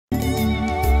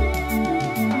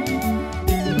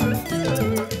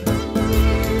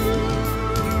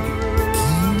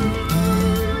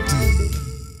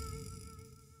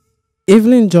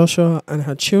Evelyn Joshua and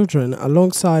her children,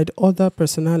 alongside other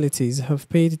personalities, have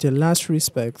paid their last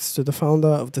respects to the founder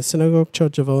of the Synagogue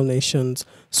Church of All Nations,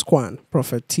 SCWAN,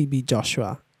 Prophet T.B.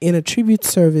 Joshua, in a tribute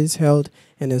service held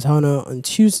in his honor on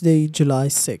Tuesday, July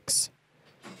 6.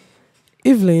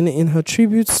 Evelyn, in her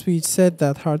tribute speech, said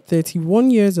that her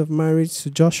 31 years of marriage to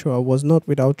Joshua was not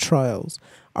without trials,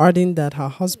 adding that her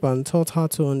husband taught her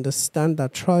to understand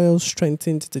that trials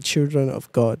strengthened the children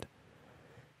of God.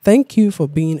 Thank you for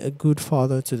being a good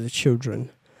father to the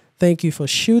children. Thank you for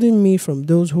shielding me from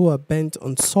those who are bent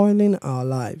on soiling our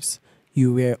lives.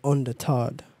 You were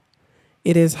undeterred.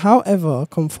 It is, however,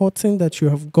 comforting that you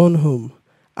have gone home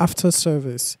after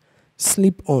service.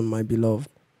 Sleep on, my beloved.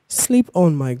 Sleep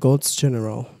on, my God's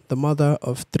general, the mother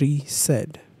of three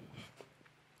said.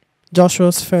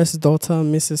 Joshua's first daughter,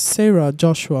 Mrs. Sarah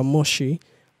Joshua Moshi,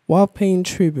 while paying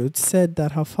tribute, said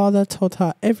that her father taught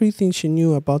her everything she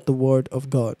knew about the Word of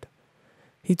God.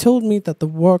 He told me that the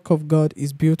work of God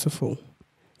is beautiful.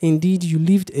 Indeed, you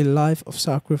lived a life of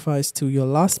sacrifice till your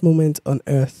last moment on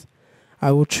earth.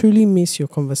 I will truly miss your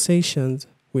conversations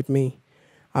with me.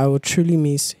 I will truly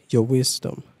miss your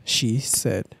wisdom, she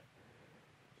said.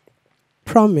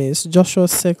 Promise,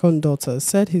 Joshua's second daughter,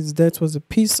 said his death was a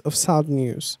piece of sad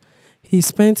news. He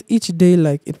spent each day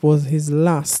like it was his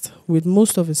last, with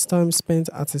most of his time spent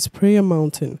at his prayer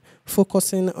mountain,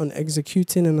 focusing on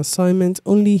executing an assignment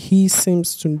only he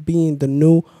seems to be in the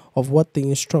know of what the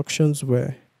instructions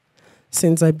were.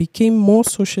 Since I became more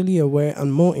socially aware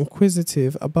and more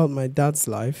inquisitive about my dad's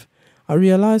life, I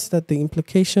realized that the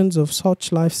implications of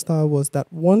such lifestyle was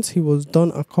that once he was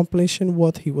done accomplishing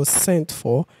what he was sent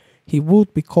for, he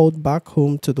would be called back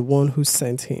home to the one who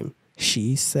sent him,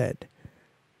 she said.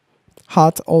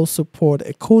 Hart also poured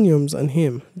encomiums on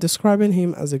him, describing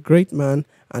him as a great man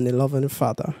and a loving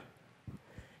father.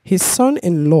 His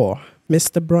son-in-law,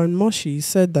 Mr. Brian Moshi,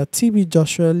 said that T.B.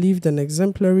 Joshua lived an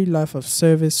exemplary life of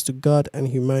service to God and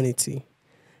humanity.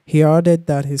 He added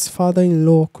that his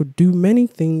father-in-law could do many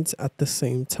things at the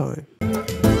same time.